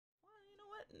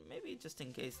maybe just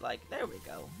in case, like, there we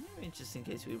go. Maybe just in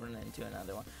case we run into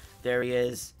another one. There he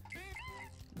is.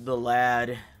 The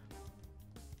lad.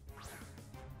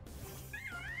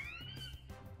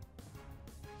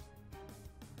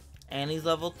 And he's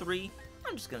level 3.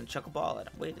 I'm just gonna chuck a ball at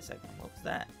him. Wait a second, what was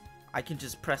that? I can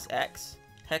just press X.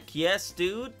 Heck yes,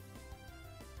 dude.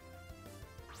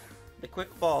 The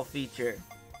quick ball feature.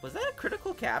 Was that a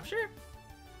critical capture?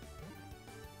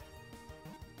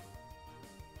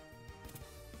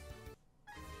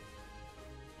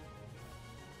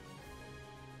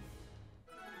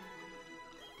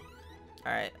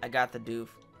 Alright, I got the doof.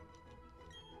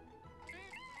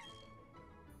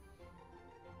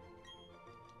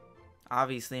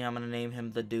 Obviously, I'm gonna name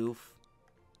him the doof.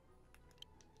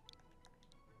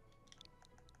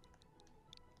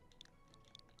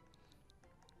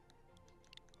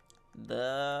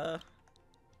 The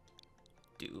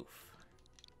doof.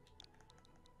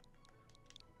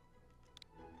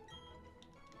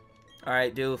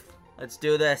 Alright, doof. Let's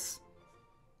do this.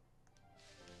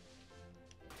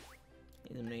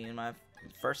 He's gonna be in my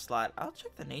first slot. I'll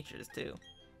check the natures too.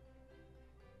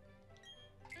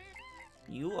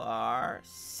 You are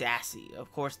sassy.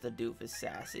 Of course the doof is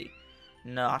sassy.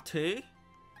 Naughty.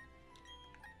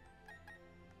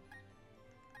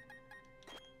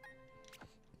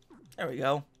 There we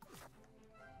go.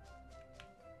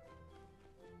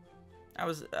 I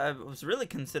was really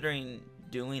considering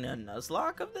doing a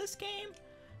Nuzlocke of this game,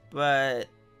 but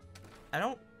I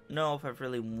don't know if I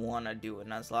really want to do a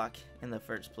Nuzlocke in the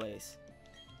first place.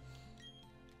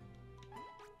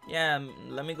 Yeah,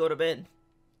 let me go to bed.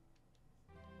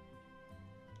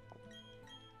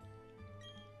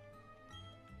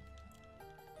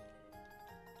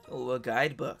 Oh, a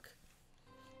guidebook.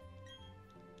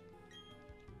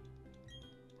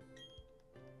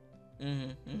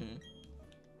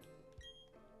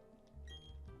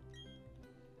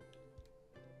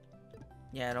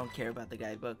 Yeah, I don't care about the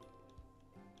guidebook.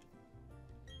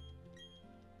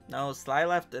 No, Sly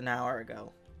left an hour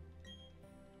ago.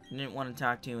 Didn't want to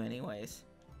talk to you anyways.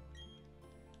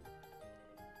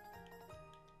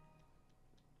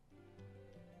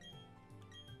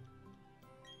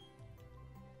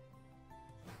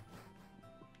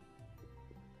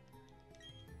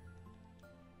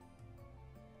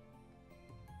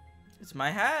 It's my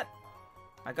hat.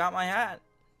 I got my hat.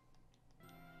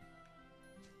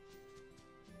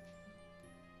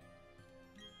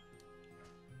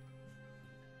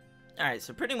 Alright,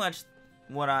 so pretty much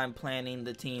what I'm planning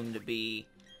the team to be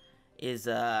is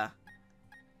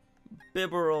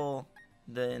Bibarel,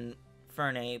 then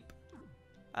Fernape,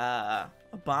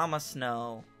 Obama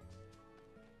Snow,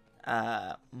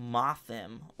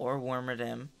 Mothim, or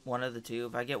Wormadam, one of the two.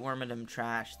 If I get Wormadam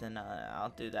Trash, then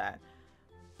I'll do that.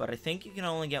 But I think you can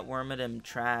only get Wormadam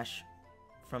Trash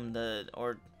from the,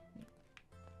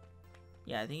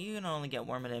 yeah, I think you can only get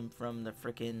Wormadam from the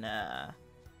freaking,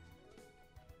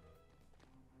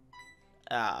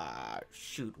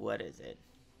 shoot, what is it?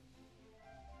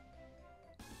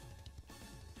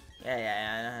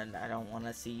 Yeah, I don't want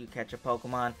to see you catch a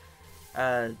Pokemon,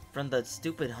 from the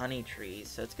stupid honey trees,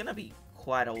 so it's gonna be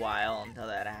quite a while until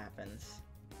that happens.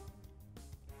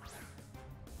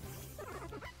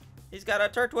 He's got a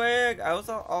Turtwig! I was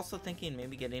also thinking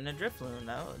maybe getting a Drifloon.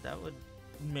 That would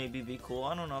maybe be cool.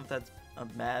 I don't know if that's a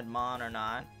bad mon or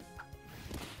not.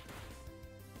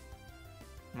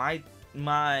 My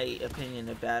opinion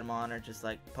of bad mon are just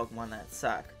like Pokemon that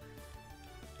suck.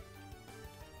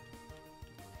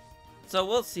 So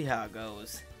we'll see how it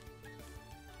goes.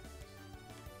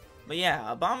 But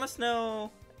yeah, Abomasnow,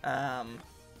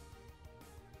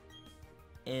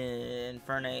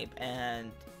 Infernape,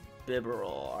 and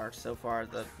Bibarel are so far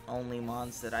the only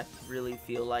mons that I really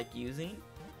feel like using.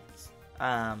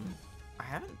 I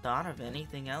haven't thought of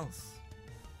anything else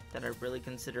that I really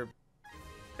consider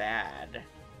bad.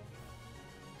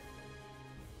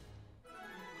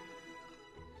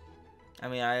 I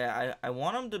mean, I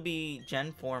want them to be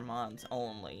Gen 4 mons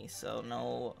only, so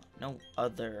no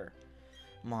other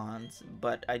mons,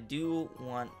 but I do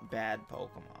want bad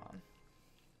Pokemon.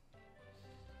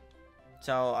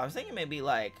 So I was thinking maybe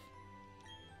like,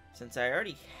 since I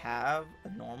already have a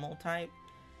normal type,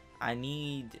 I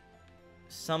need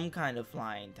some kind of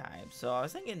flying type. So I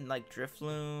was thinking like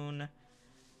Drifloon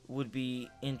would be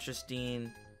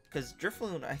interesting, because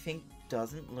Drifloon I think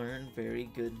doesn't learn very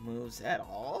good moves at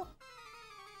all.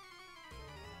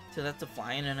 So that's a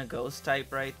flying and a ghost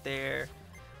type right there.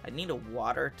 I need a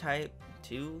water type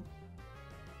too,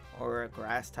 or a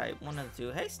grass type, one of the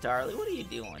two. Hey Starly, what are you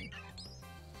doing?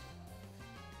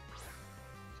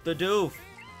 The doof.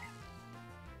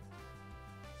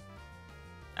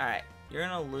 Alright, You're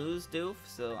gonna lose, Doof,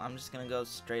 so I'm just gonna go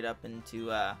straight up into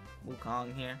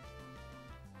Wukong here.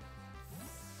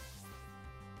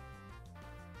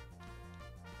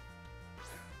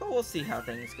 But we'll see how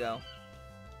things go.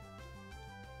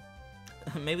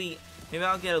 maybe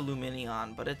I'll get a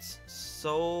Luminion, but it's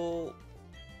so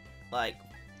like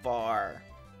far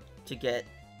to get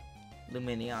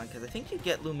Luminion, because I think you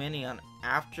get Luminion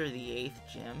after the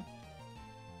 8th gym.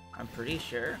 I'm pretty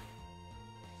sure.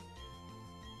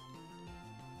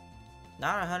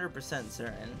 Not 100%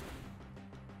 certain.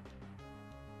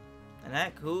 And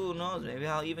heck, who knows? Maybe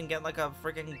I'll even get like a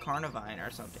freaking Carnivine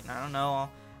or something. I don't know.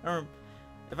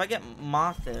 If I get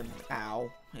Mothim,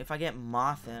 if I get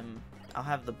Mothim, I'll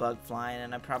have the Bug Flying,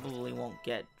 and I probably won't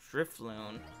get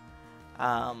Drifloon.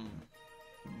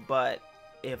 But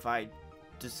if I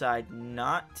decide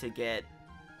not to get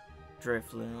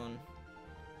Drifloon,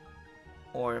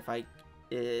 or if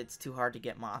it's too hard to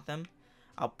get Mothim,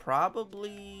 I'll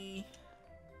probably...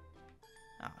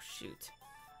 Oh, shoot.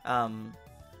 I'll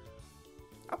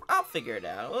figure it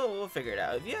out. We'll figure it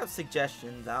out. If you have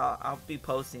suggestions, I'll be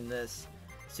posting this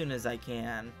as soon as I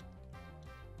can.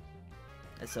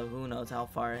 And so who knows how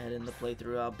far ahead in the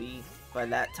playthrough I'll be by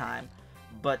that time.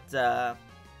 But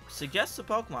suggest a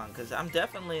Pokemon, because I'm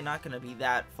definitely not going to be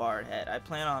that far ahead. I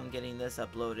plan on getting this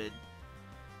uploaded.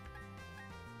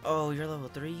 Oh, you're level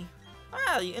 3?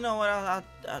 Well, you know what?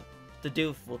 The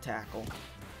Doof will tackle.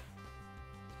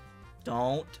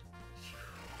 Don't.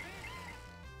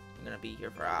 I'm gonna be here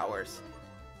for hours.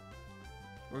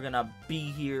 We're gonna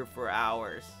be here for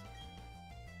hours.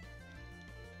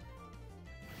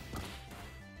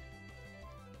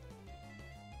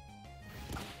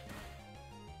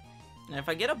 And if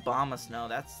I get a Bombasnow,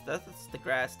 that's the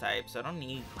grass type, so I don't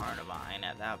need Carnivine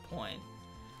at that point.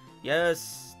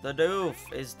 Yes, the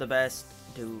Doof is the best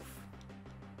Doof.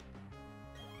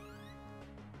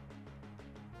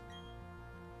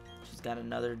 She's got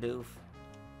another Doof.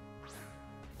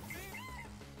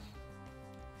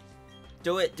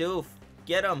 Do it, Doof.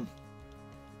 Get him.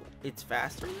 It's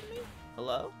faster than me?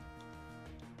 Hello?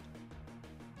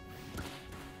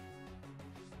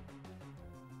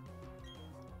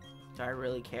 Do I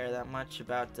really care that much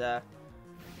about,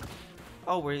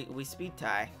 Oh, we speed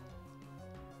tie.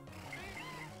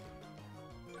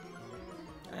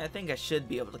 I think I should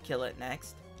be able to kill it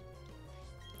next.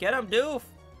 Get him, Doof!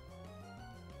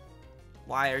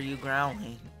 Why are you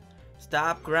growling?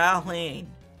 Stop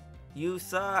growling! You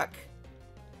suck!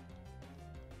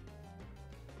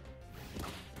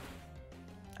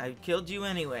 I killed you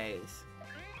anyways.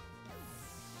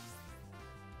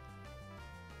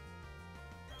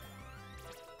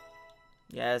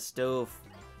 Yes, Doof.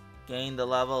 Gain the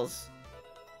levels.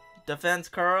 Defense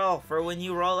curl for when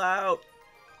you roll out.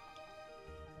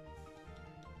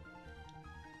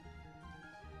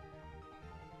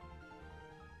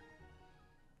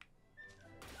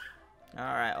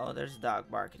 Alright, oh, there's a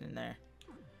dog barking in there.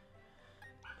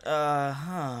 Do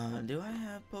I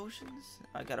have potions?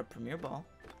 I got a Premier Ball.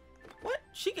 What?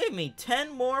 She gave me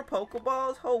 10 more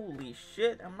Pokeballs? Holy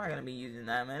shit, I'm not gonna be using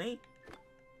that many.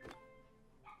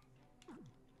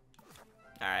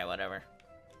 Alright, whatever.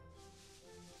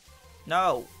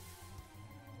 No!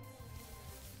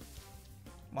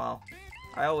 Well,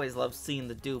 I always love seeing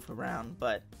the Doof around,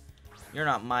 but you're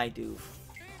not my Doof.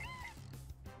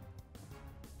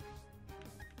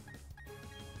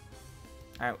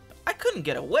 Alright, I couldn't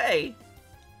get away!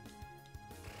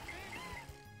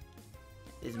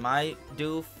 Is my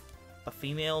Doof a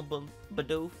female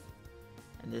Bidoof?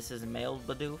 And this is a male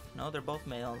Bidoof? No, they're both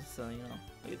males, so you know,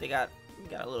 maybe they got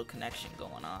a little connection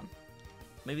going on.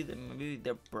 Maybe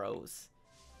they're bros.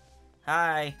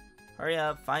 Hi! Hurry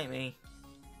up, fight me.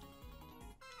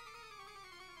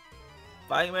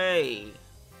 Fight me!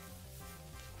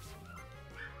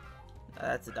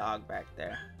 That's a dog back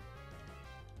there.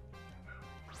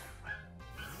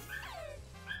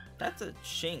 That's a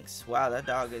Shinx. Wow, that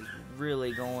dog is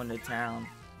really going to town.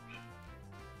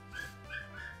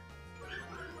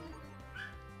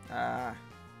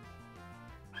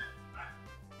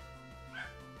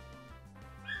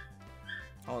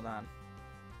 Hold on.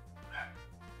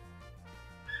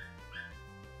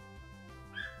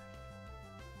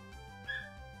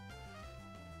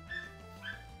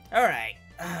 Alright.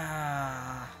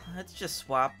 Let's just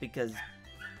swap because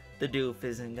the Doof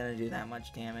isn't gonna do that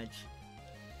much damage.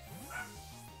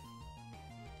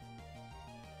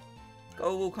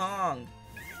 Go Wukong!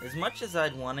 As much as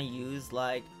I'd want to use,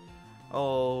 like,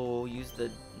 use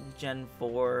the Gen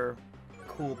 4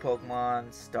 cool Pokemon,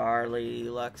 Starly,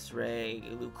 Luxray,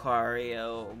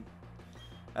 Lucario,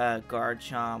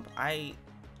 Garchomp, I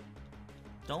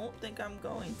don't think I'm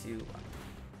going to.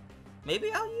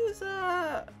 Maybe I'll use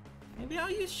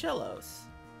Shellos.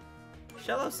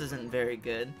 Shellos isn't very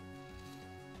good.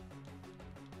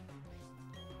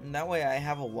 And that way I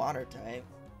have a water type.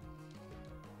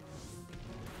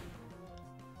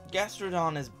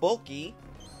 Gastrodon is bulky.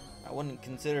 I wouldn't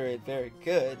consider it very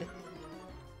good.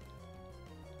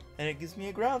 And it gives me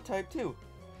a ground type too.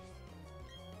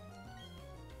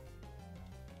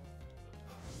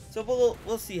 So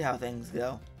we'll see how things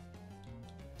go.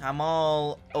 I'm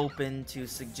all open to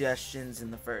suggestions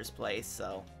in the first place,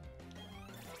 so.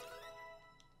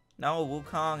 No,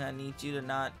 Wukong, I need you to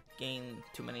not gain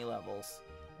too many levels.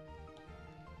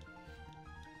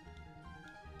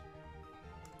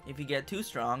 If you get too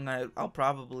strong, I'll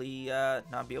probably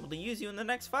not be able to use you in the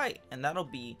next fight. And that'll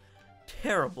be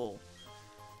terrible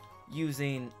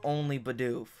using only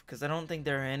Bidoof. Because I don't think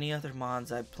there are any other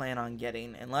mons I plan on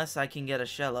getting. Unless I can get a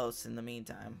Shellos in the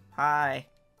meantime. Hi.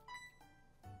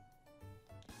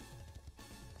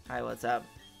 Hi, what's up?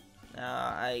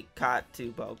 I caught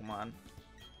 2 Pokemon.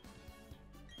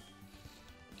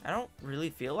 I don't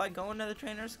really feel like going to the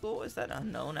trainer school. Is that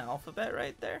unknown alphabet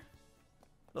right there?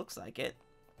 Looks like it.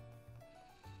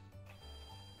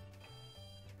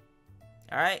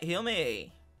 Alright, heal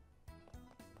me.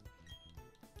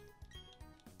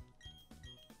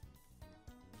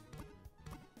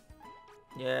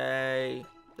 Yay.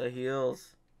 The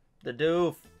heals. The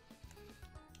doof.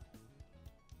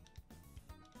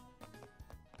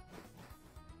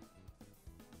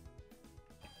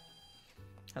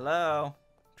 Hello.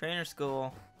 Trainer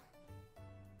school.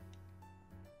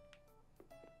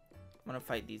 I'm gonna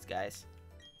fight these guys.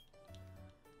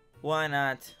 Why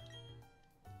not?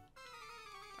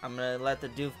 I'm gonna let the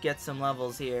doof get some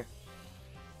levels here.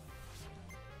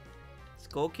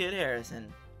 Skull Kid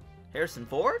Harrison. Harrison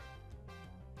Ford?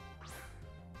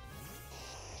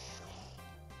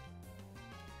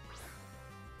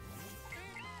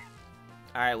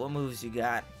 Alright, what moves you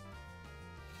got?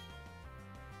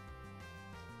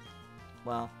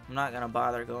 Well, I'm not gonna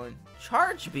bother going.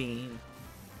 Charge Beam!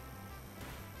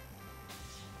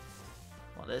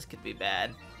 Well, this could be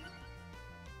bad.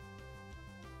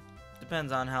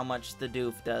 Depends on how much the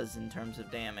doof does in terms of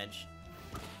damage.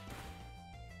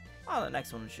 Oh, the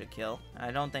next one should kill.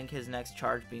 I don't think his next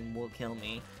Charge Beam will kill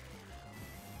me.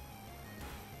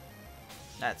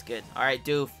 That's good. Alright,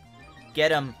 doof.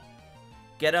 Get him.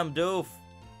 Get him, doof.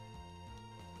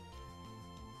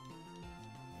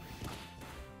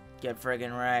 Get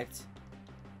friggin' wrecked.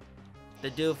 The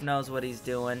doof knows what he's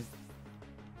doing.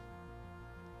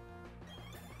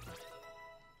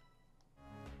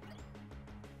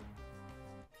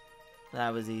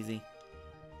 That was easy.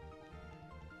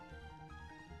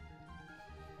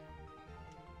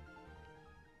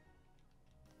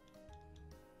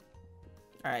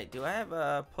 Alright, do I have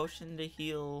a potion to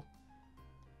heal?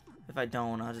 If I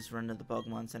don't, I'll just run to the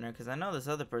Pokemon Center, because I know this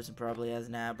other person probably has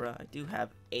an Abra. I do have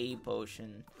a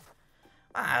potion.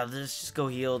 Ah, let's just go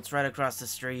heal. It's right across the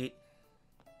street.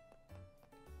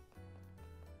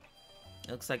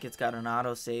 Looks like it's got an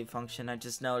auto-save function. I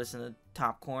just noticed in the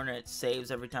top corner it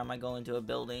saves every time I go into a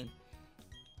building.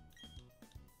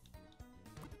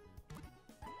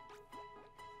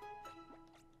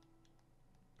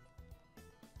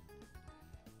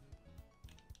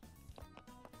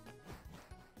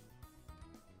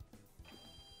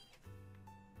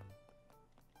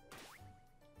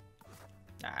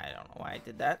 I don't know why I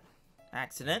did that.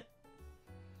 Accident.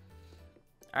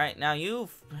 Alright, now you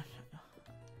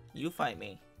fight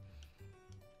me.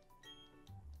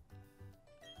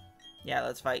 Yeah,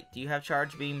 let's fight. Do you have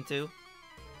Charge Beam too?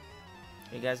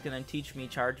 Are you guys gonna teach me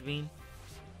Charge Beam?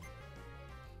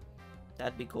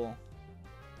 That'd be cool.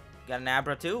 Got an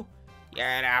Abra too?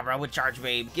 Yeah, an Abra with Charge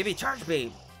Beam. Give me Charge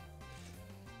Beam.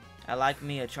 I like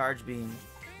me a Charge Beam.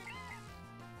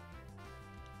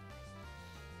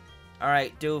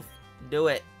 Alright, doof. Do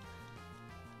it.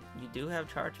 You do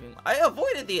have Charge Beam. I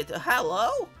avoided the attack.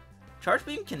 Hello? Charge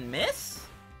Beam can miss?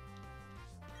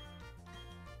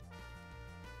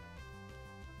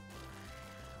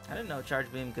 I didn't know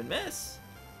Charge Beam could miss.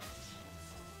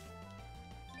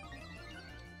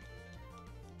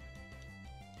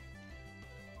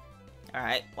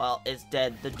 Alright, well, it's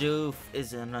dead. The doof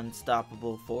is an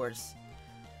unstoppable force.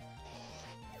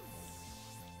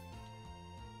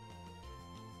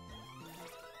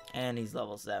 And he's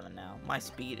level 7 now. My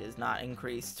speed is not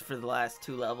increased for the last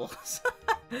 2 levels.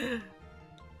 Are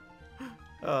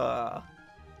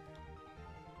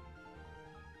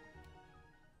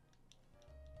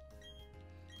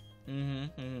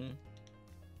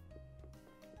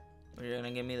you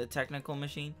gonna give me the technical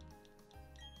machine?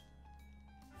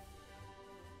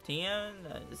 TN?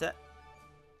 Is that...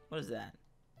 What is that?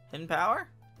 Hidden power?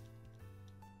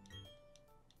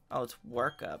 Oh, it's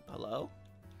workup. Hello?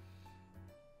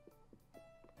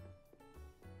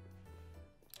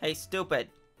 Hey, stupid.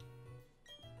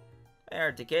 Hey,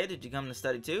 RTK, did you come to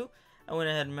study too? I went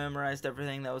ahead and memorized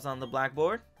everything that was on the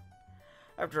blackboard.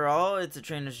 After all, it's a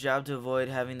trainer's job to avoid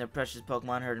having their precious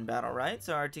Pokemon hurt in battle, right?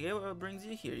 So RTK, what brings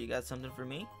you here? You got something for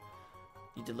me?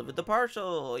 You delivered the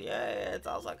parcel. Yeah, it's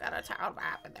also got a town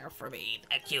map in there for me.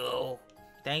 Thank you.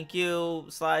 Thank you,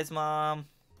 Sly's mom.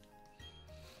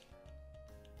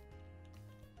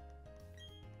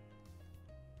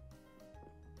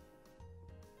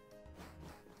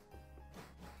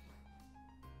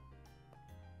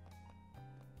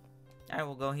 Alright,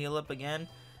 we'll go heal up again.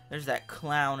 There's that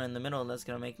clown in the middle that's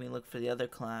gonna make me look for the other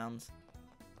clowns.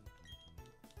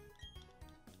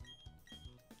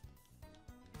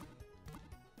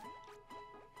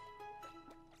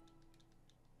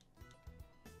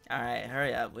 Alright,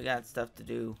 hurry up. We got stuff to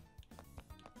do.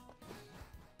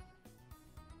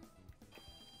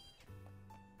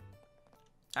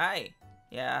 Hi.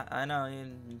 Yeah, I know.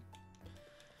 You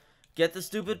get the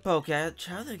stupid Poketch.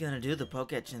 How are they gonna do the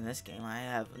Poketch in this game? I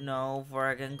have no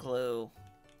friggin' clue.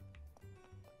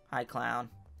 Hi, clown.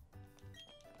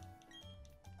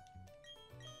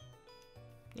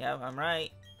 Yeah, I'm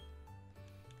right.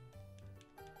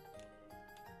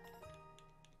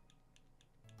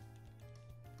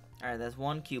 Alright, that's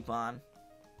one coupon.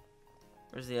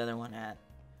 Where's the other one at?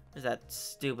 Where's that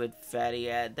stupid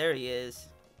fatty at? There he is.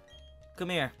 Come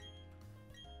here.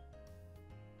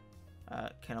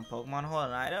 Can a Pokemon hold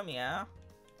an item? Yeah.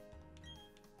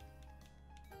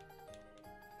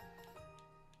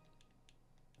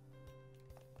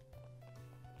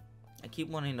 I keep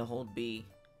wanting to hold B.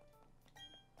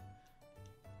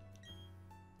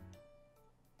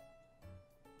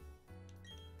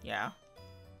 Yeah.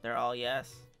 They're all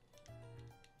yes.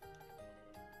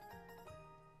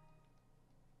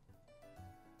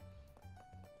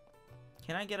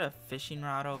 Can I get a fishing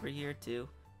rod over here too?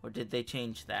 Or did they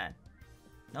change that?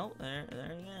 Nope, there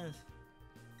he is.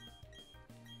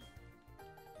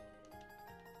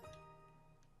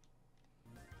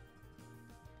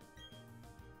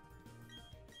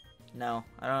 No,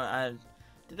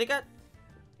 do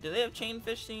they have chain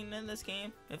fishing in this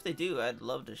game? If they do, I'd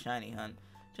love to shiny hunt.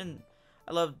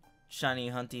 I love shiny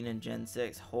hunting in Gen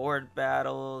 6. Horde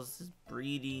battles,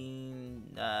 breeding,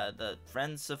 the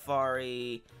friend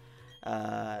safari,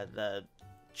 the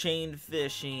chain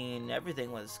fishing,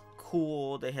 everything was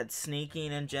cool. They had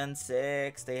sneaking in Gen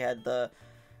 6. They had the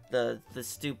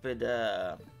stupid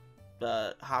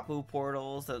the Hapu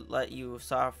portals that let you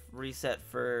soft reset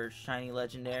for shiny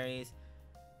legendaries.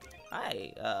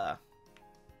 There's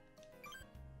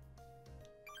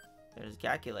a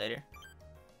calculator.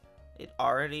 It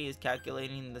already is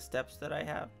calculating the steps that I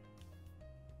have.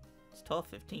 It's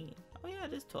 12:15. Oh yeah,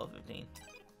 it is 12:15.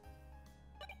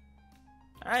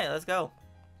 Alright, let's go.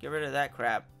 Get rid of that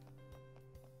crap.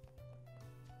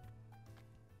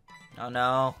 Oh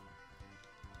no.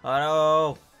 Oh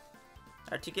no.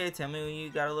 RTK, tell me when you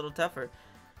got a little tougher.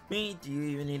 Me? Do you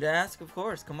even need to ask? Of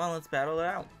course. Come on, let's battle it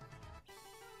out.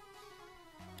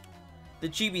 The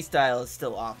chibi style is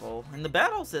still awful. In the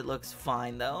battles, it looks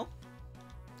fine, though.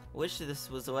 Wish this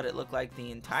was what it looked like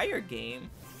the entire game.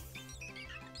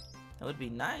 That would be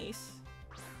nice.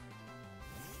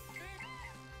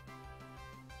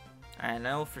 I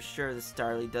know for sure the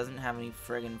Starly doesn't have any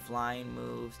friggin' flying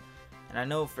moves. And I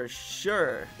know for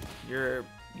sure your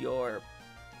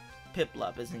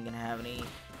Piplup isn't gonna have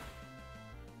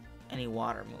any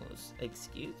water moves.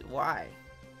 Excuse me, why?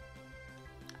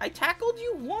 I tackled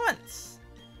you once.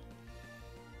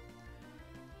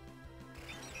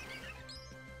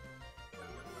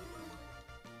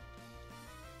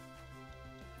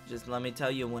 Just let me tell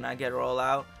you, when I get roll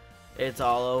out, it's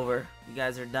all over. You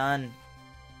guys are done.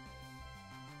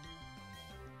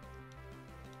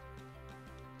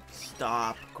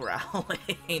 Stop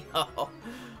growling. Oh,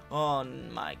 oh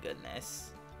my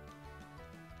goodness.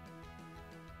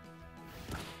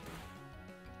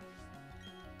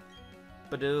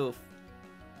 Badoof.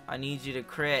 I need you to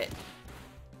crit.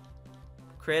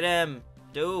 Crit him.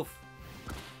 Doof.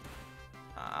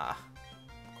 Ah.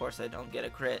 Of course I don't get a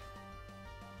crit.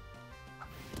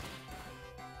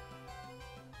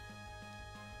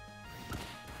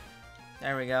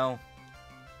 There we go.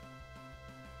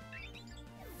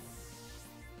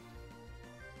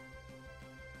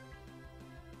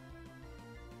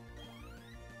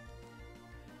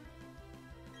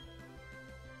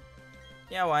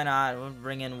 Yeah, why not? We'll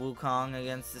bring in Wukong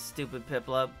against the stupid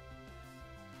Piplup.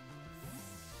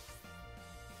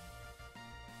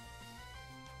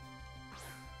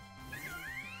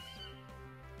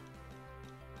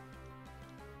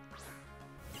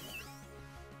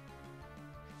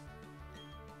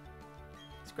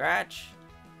 Scratch.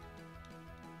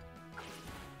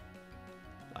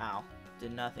 Wow,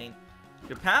 did nothing.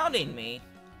 You're pounding me.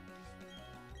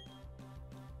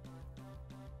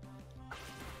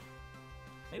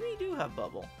 Maybe you do have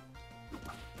Bubble.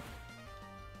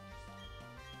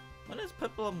 When does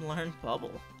Piplup learn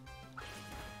Bubble?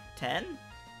 10?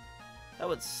 That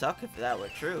would suck if that were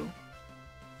true.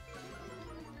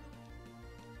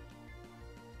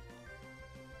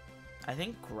 I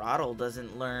think Grottle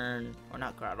doesn't learn, or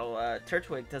not Grottle,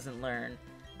 Turtwig doesn't learn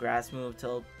Grass move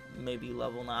till maybe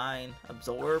level 9.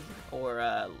 Absorb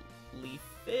or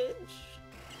Leafage?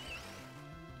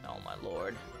 Oh my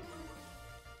lord.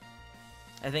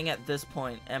 I think at this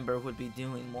point Ember would be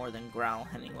doing more than Growl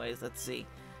anyways. Let's see.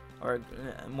 Or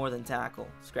more than Tackle.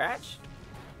 Scratch?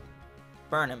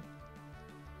 Burn him.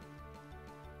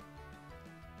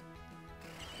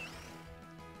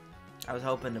 I was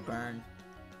hoping to burn.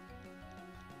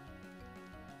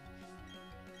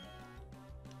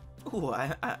 Ooh,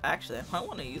 I actually I might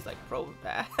want to use like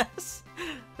Probopass.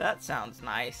 That sounds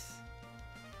nice.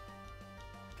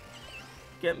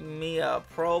 Get me a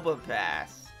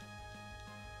Probopass.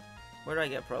 Where do I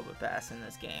get Probopass in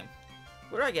this game?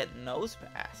 Where do I get Nose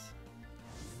Pass?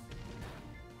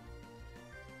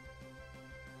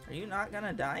 Are you not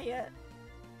gonna die yet?